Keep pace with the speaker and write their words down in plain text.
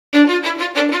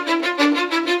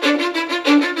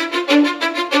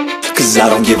Cause I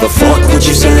don't give a fuck what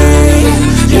you say.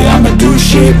 Yeah, I'ma do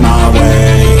shit my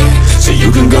way. So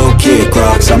you can go kick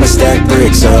rocks, I'ma stack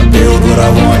bricks up, build what I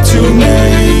want to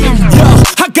make. Yo,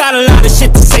 I got a lot of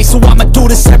shit to say, so I'ma do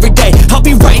this every day. I'll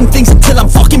be writing things until I'm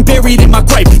fucking buried in my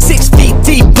grave. 6 feet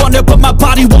deep under, but my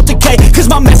body won't decay. Cause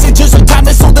my messages are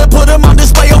timeless, so they'll put them on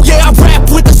display. Oh yeah, I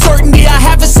rap with a certainty, I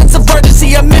have a sense of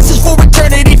urgency. A message for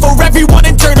eternity, for everyone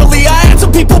internally. I had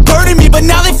some people burning me, but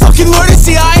now they fucking learn to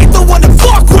see I ain't the one to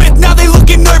fuck with, now they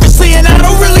looking nervously. And I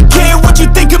don't really care what you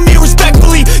think of me,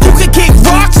 respectfully. You can kick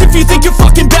rocks if you think you're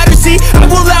fucking better, see. I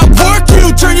will outwork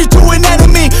you, turn you to an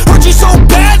enemy. Hurt you so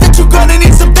bad that you're gonna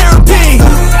need some therapy.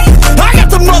 I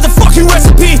got the motherfucking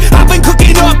recipe, I've been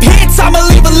cooking up hits, I'ma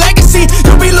leave a legacy.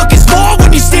 You'll be looking small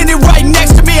when you're standing right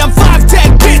next to me. I'm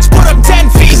 5'10", bitch, but I'm 10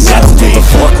 feet next to me. I don't give a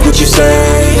fuck what you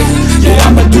say. Yeah,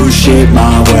 I'ma do shit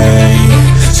my way.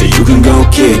 So you can go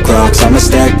kick rocks, I'ma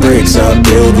stack bricks up,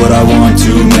 build what I want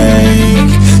to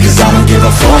make. Cause I don't give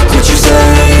a fuck what you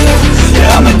say.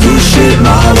 Yeah, I'ma do shit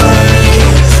my way.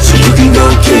 So you can go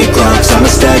kick rocks, I'ma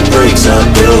stack bricks up,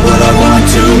 build what I want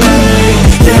to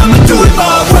make. Yeah, I'ma do it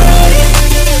my way.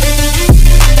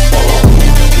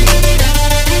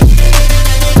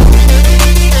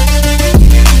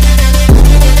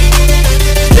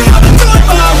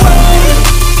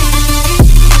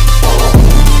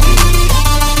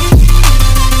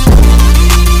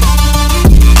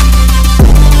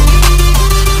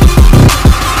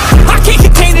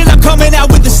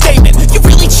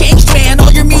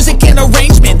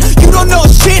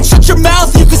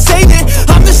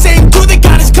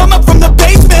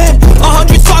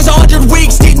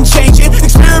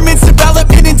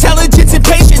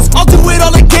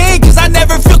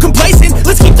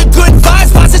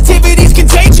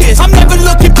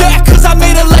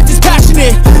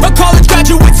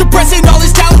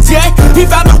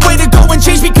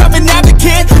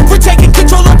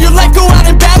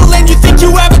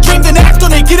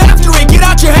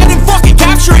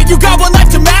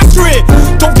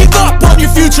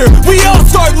 We all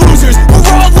start losers, we're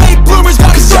all late bloomers,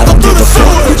 gotta struggle through the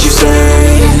sewer. What you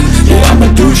say? Yeah, I'ma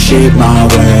do shit my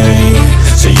way.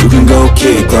 So you can go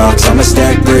kick rocks, I'ma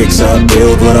stack bricks up,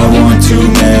 build what I want to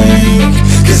make.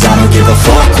 Cause I don't give a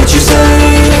fuck what you say.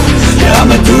 Yeah,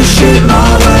 I'ma do shit my